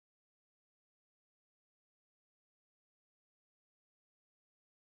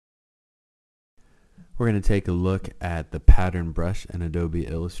We're going to take a look at the pattern brush in Adobe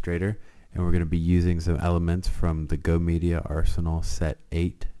Illustrator, and we're going to be using some elements from the Go Media Arsenal Set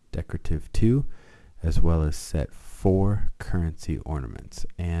 8 Decorative 2, as well as Set 4 Currency Ornaments.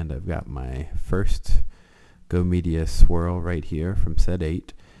 And I've got my first Go Media swirl right here from Set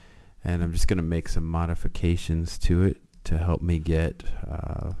 8, and I'm just going to make some modifications to it to help me get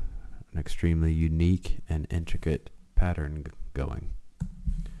an extremely unique and intricate pattern going.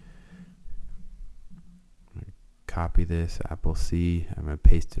 Copy this, Apple C, I'm going to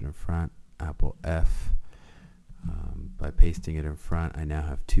paste it in front, Apple F. By pasting it in front, I now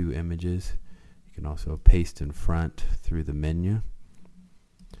have two images. You can also paste in front through the menu.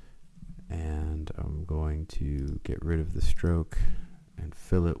 And I'm going to get rid of the stroke and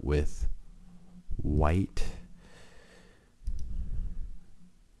fill it with white.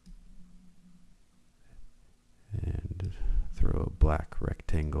 And throw a black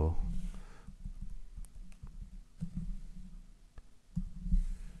rectangle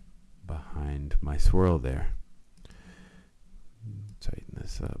behind my swirl there. Tighten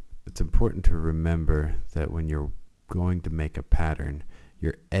this up. It's important to remember that when you're going to make a pattern,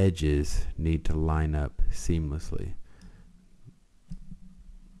 your edges need to line up seamlessly.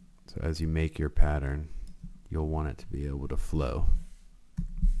 So as you make your pattern, you'll want it to be able to flow.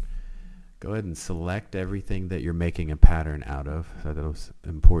 Go ahead and select everything that you're making a pattern out of. So that was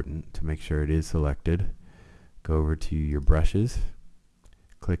important to make sure it is selected. Go over to your brushes.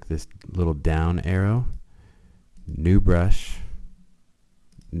 Click this little down arrow, new brush,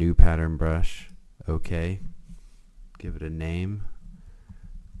 new pattern brush, OK. Give it a name,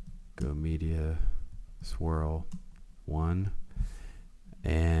 Go Media Swirl 1.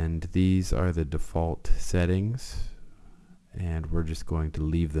 And these are the default settings, and we're just going to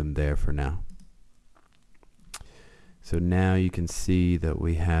leave them there for now. So now you can see that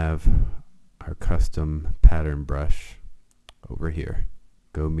we have our custom pattern brush over here.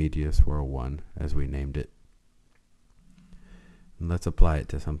 Go Media Swirl 1, as we named it. And let's apply it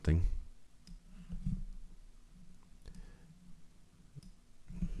to something.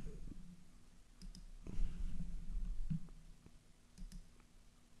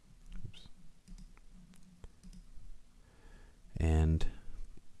 Oops. And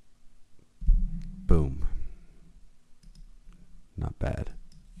boom. Not bad.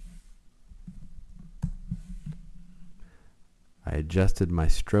 I adjusted my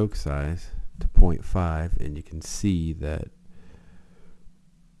stroke size to 0.5, and you can see that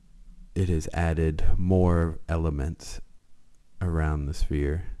it has added more elements around the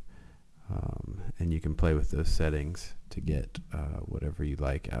sphere, and you can play with those settings to get whatever you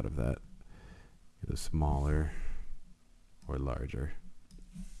like out of that. Either smaller or larger.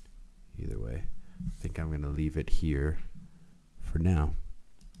 Either way. I think I'm going to leave it here for now.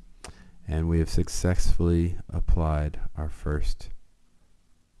 And we have successfully applied our first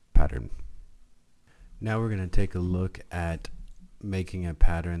pattern. Now we're going to take a look at making a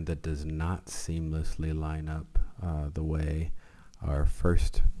pattern that does not seamlessly line up the way our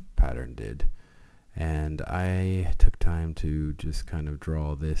first pattern did. And I took time to just kind of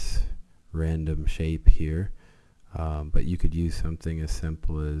draw this random shape here, but you could use something as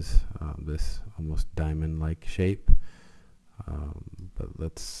simple as this almost diamond-like shape. But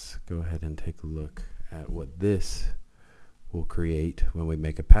let's go ahead and take a look at what this will create when we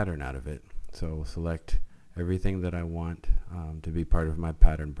make a pattern out of it. So we'll select everything that I want to be part of my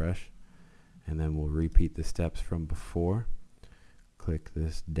pattern brush, and then we'll repeat the steps from before. Click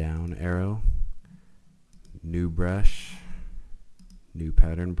this down arrow, new brush, new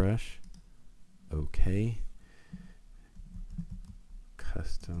pattern brush, OK,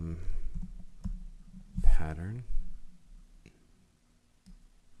 custom pattern.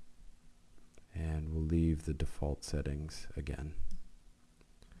 And we'll leave the default settings again.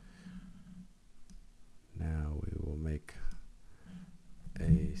 Now we will make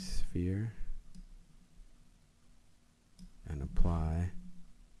a sphere and apply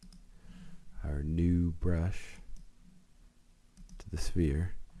our new brush to the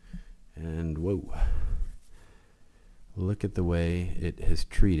sphere. And whoa, look at the way it has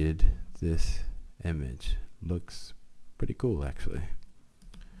treated this image. Looks pretty cool, actually.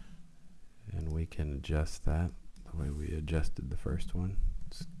 And we can adjust that the way we adjusted the first one.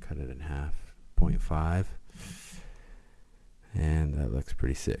 Just cut it in half, 0.5. And that looks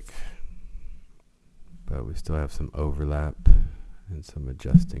pretty sick. But we still have some overlap and some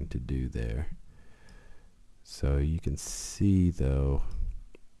adjusting to do there. So you can see, though,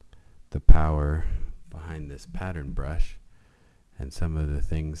 the power behind this pattern brush and some of the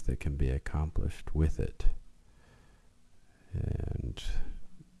things that can be accomplished with it. And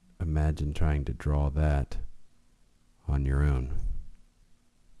imagine trying to draw that on your own.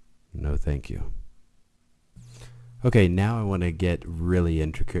 No, thank you. Okay, now I want to get really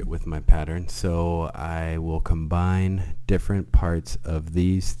intricate with my pattern, so I will combine different parts of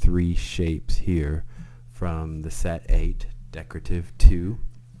these three shapes here from the set 8, decorative 2,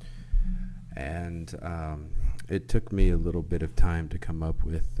 and it took me a little bit of time to come up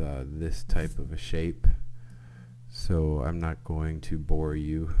with this type of a shape, so I'm not going to bore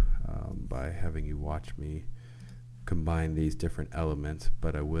you by having you watch me combine these different elements,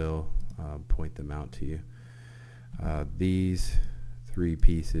 but I will point them out to you. These three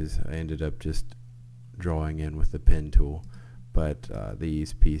pieces I ended up just drawing in with the pen tool, but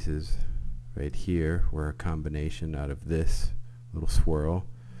these pieces right here were a combination out of this little swirl.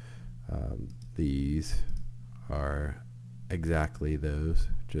 These are exactly those,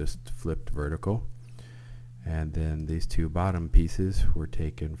 just flipped vertical, and then these two bottom pieces were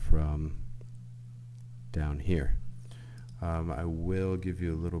taken from down here. I will give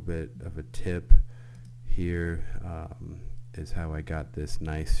you a little bit of a tip. Here is how I got this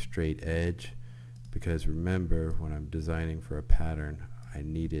nice straight edge, because remember, when I'm designing for a pattern, I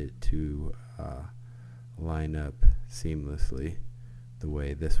need it to line up seamlessly the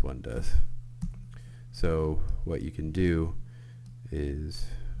way this one does. So what you can do is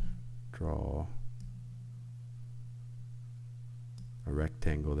draw a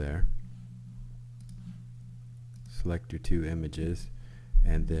rectangle there, select your two images,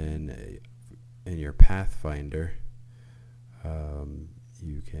 and then in your Pathfinder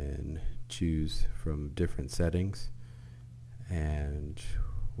you can choose from different settings, and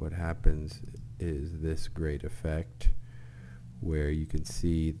what happens is this great effect where you can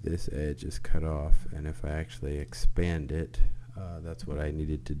see this edge is cut off, and if I actually expand it, that's what I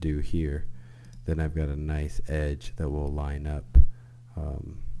needed to do here, then I've got a nice edge that will line up,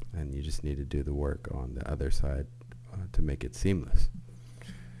 and you just need to do the work on the other side to make it seamless.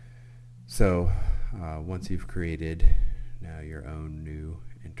 So once you've created now your own new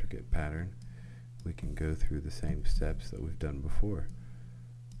intricate pattern, we can go through the same steps that we've done before.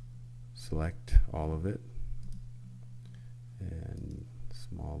 Select all of it, and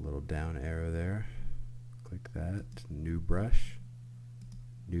small little down arrow there, click that, new brush,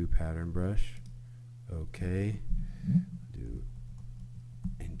 new pattern brush, okay, do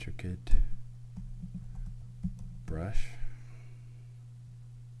intricate brush,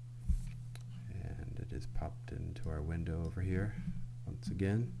 and it is popped into our window over here once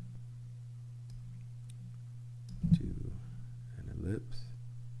again. Do an ellipse,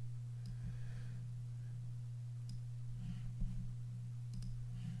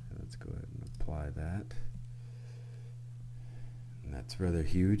 and let's go ahead and apply that, and that's rather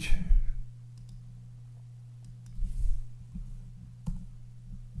huge.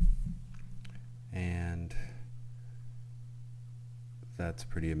 And that's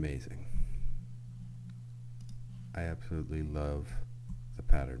pretty amazing. I absolutely love the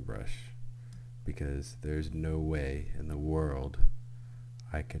pattern brush, because there's no way in the world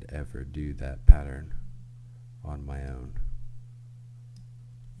I could ever do that pattern on my own.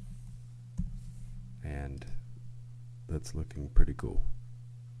 And that's looking pretty cool.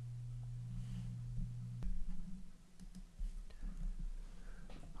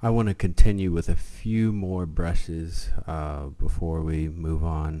 I want to continue with a few more brushes before we move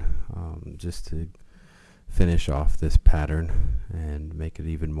on, just to finish off this pattern and make it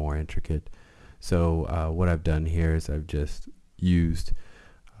even more intricate. So what I've done here is I've just used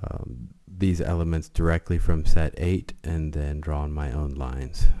these elements directly from set 8 and then drawn my own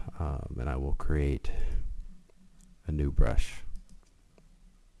lines, and I will create a new brush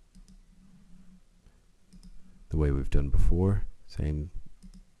the way we've done before. Same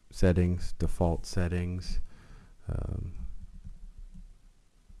settings, default settings,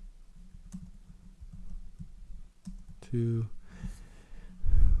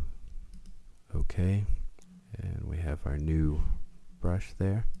 okay, and we have our new brush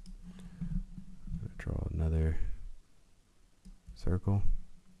there. I'm going to draw another circle,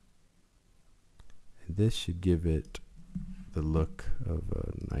 and this should give it the look of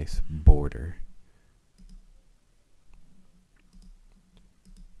a nice border.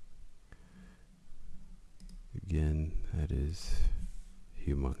 Again, that is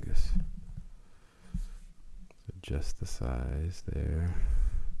humongous. Adjust the size there.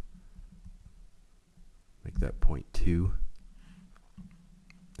 Make that 0.2.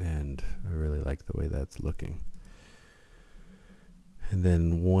 And I really like the way that's looking. And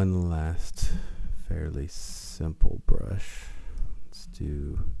then one last fairly simple brush. Let's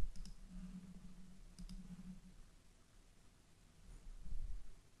do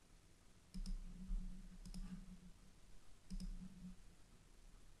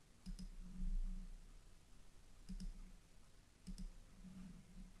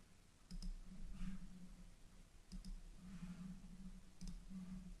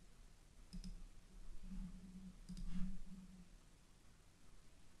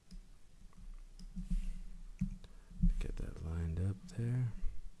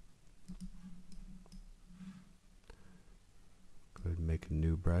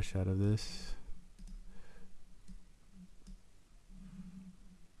brush out of this.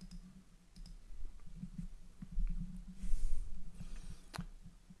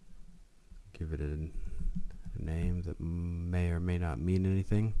 Give it a name that may or may not mean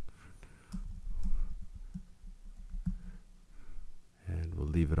anything. And we'll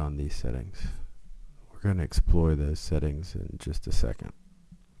leave it on these settings. We're going to explore those settings in just a second.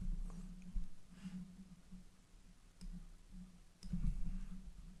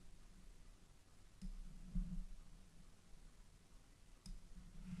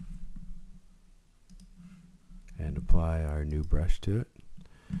 And apply our new brush to it.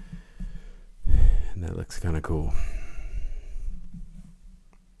 And that looks kind of cool.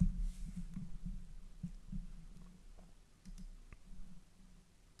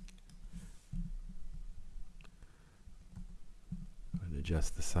 And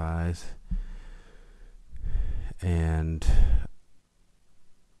adjust the size. And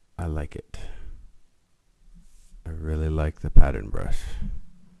I like it. I really like the pattern brush.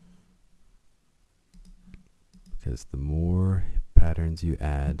 Because the more patterns you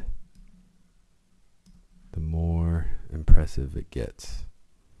add, the more impressive it gets,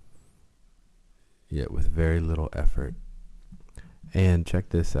 yet with very little effort. And check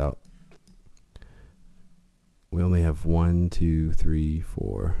this out. We only have 1, 2, 3,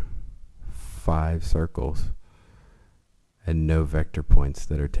 4, 5 circles and no vector points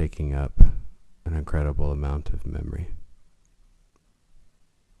that are taking up an incredible amount of memory.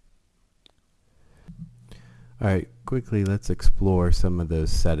 Alright, quickly let's explore some of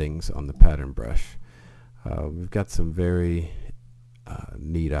those settings on the pattern brush. We've got some very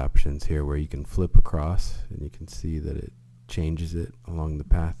neat options here where you can flip across and you can see that it changes it along the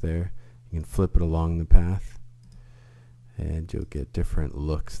path there. You can flip it along the path and you'll get different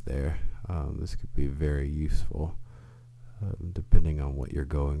looks there. This could be very useful depending on what you're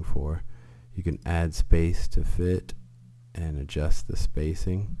going for. You can add space to fit and adjust the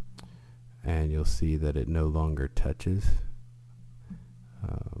spacing, and you'll see that it no longer touches.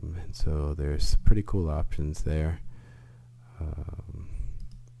 And so there's pretty cool options there,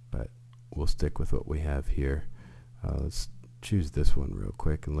 but we'll stick with what we have here. Let's choose this one real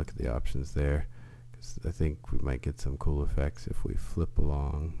quick and look at the options there, because I think we might get some cool effects if we flip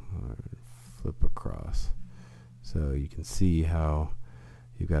along or flip across. So you can see how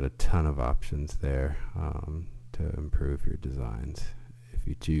you've got a ton of options there to improve your designs if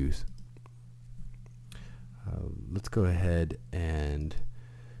you choose. Let's go ahead and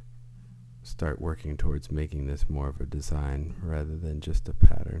start working towards making this more of a design rather than just a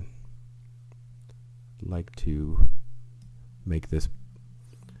pattern. I'd like to make this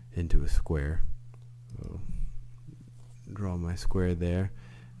into a square. So draw my square there,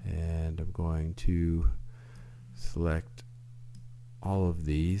 and I'm going to select all of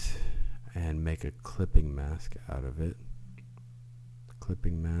these and make a clipping mask out of it.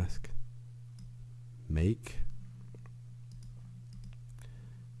 Clipping mask, make,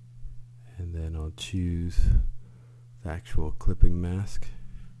 and then I'll choose the actual clipping mask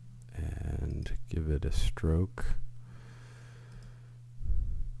and give it a stroke.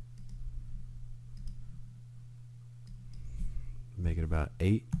 Make it about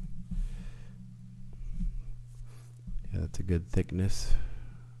 8. Yeah, that's a good thickness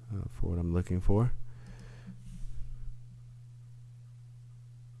for what I'm looking for.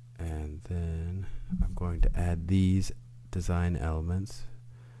 And then I'm going to add these design elements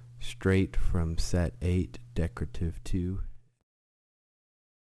straight from set 8 decorative 2.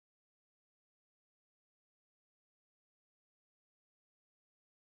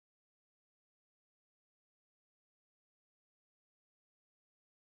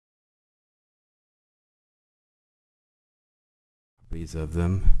 Copies of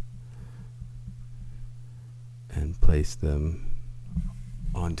them and place them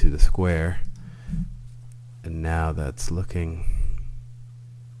onto the square, and now that's looking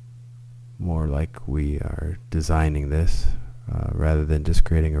more like we are designing this rather than just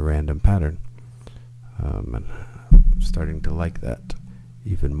creating a random pattern. And I'm starting to like that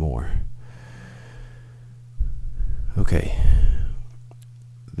even more. Okay,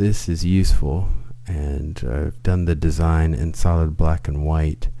 this is useful, and I've done the design in solid black and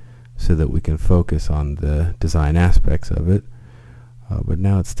white so that we can focus on the design aspects of it. But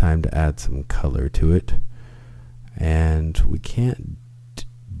now it's time to add some color to it, and we can't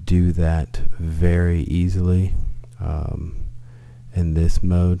do that very easily in this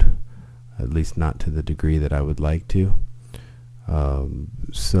mode, at least not to the degree that I would like to.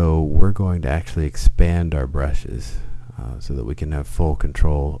 So we're going to actually expand our brushes so that we can have full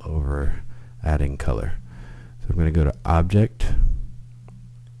control over adding color. So I'm going to go to Object,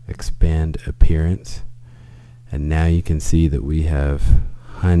 expand appearance, and now you can see that we have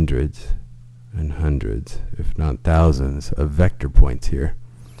hundreds and hundreds, if not thousands, of vector points here,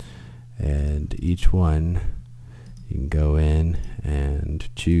 and each one you can go in and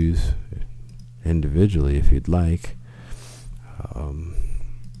choose individually if you'd like,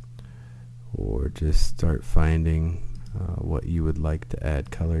 or just start finding what you would like to add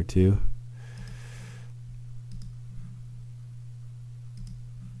color to.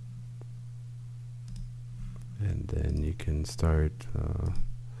 And then you can start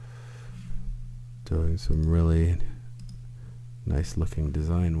doing some really nice looking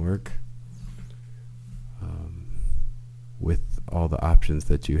design work with all the options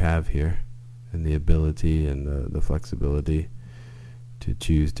that you have here, and the ability and the flexibility to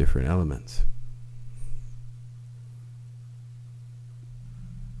choose different elements.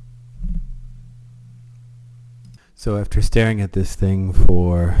 So after staring at this thing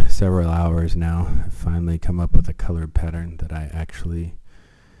for several hours now, I've finally come up with a color pattern that I actually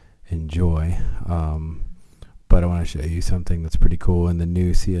enjoy. But I want to show you something that's pretty cool. In the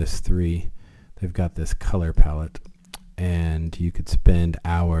new CS3, they've got this color palette, and you could spend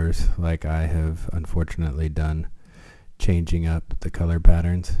hours, like I have unfortunately done, changing up the color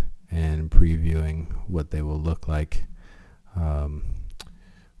patterns and previewing what they will look like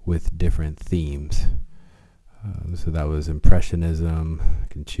with different themes. So that was Impressionism. I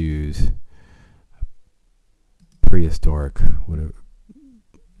can choose prehistoric, whatever.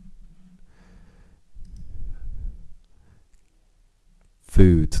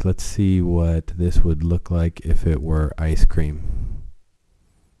 Foods. Let's see what this would look like if it were ice cream.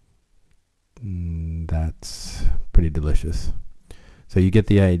 That's pretty delicious. So you get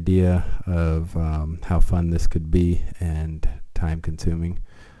the idea of how fun this could be and time consuming.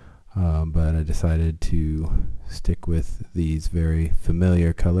 But I decided to stick with these very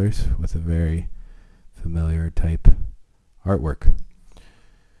familiar colors with a very familiar type artwork.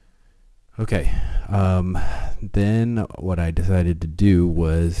 Okay, then what I decided to do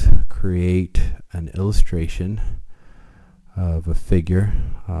was create an illustration of a figure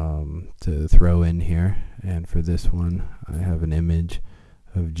to throw in here, and for this one I have an image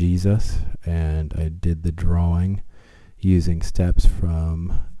of Jesus, and I did the drawing using steps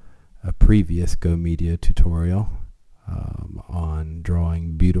from a previous Go Media tutorial on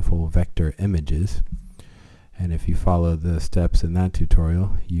drawing beautiful vector images. And if you follow the steps in that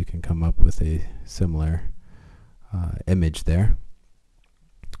tutorial, you can come up with a similar image there.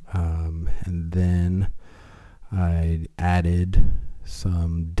 And then I added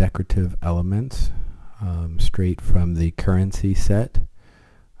some decorative elements straight from the currency set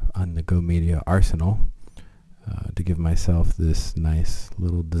on the Go Media Arsenal to give myself this nice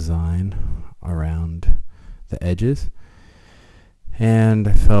little design around the edges. And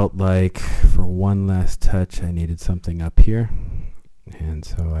I felt like for one last touch I needed something up here, and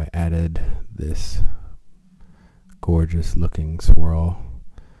so I added this gorgeous looking swirl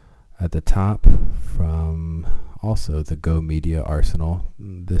at the top from also the Go Media Arsenal.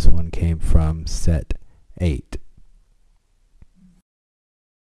 This one came from set 8,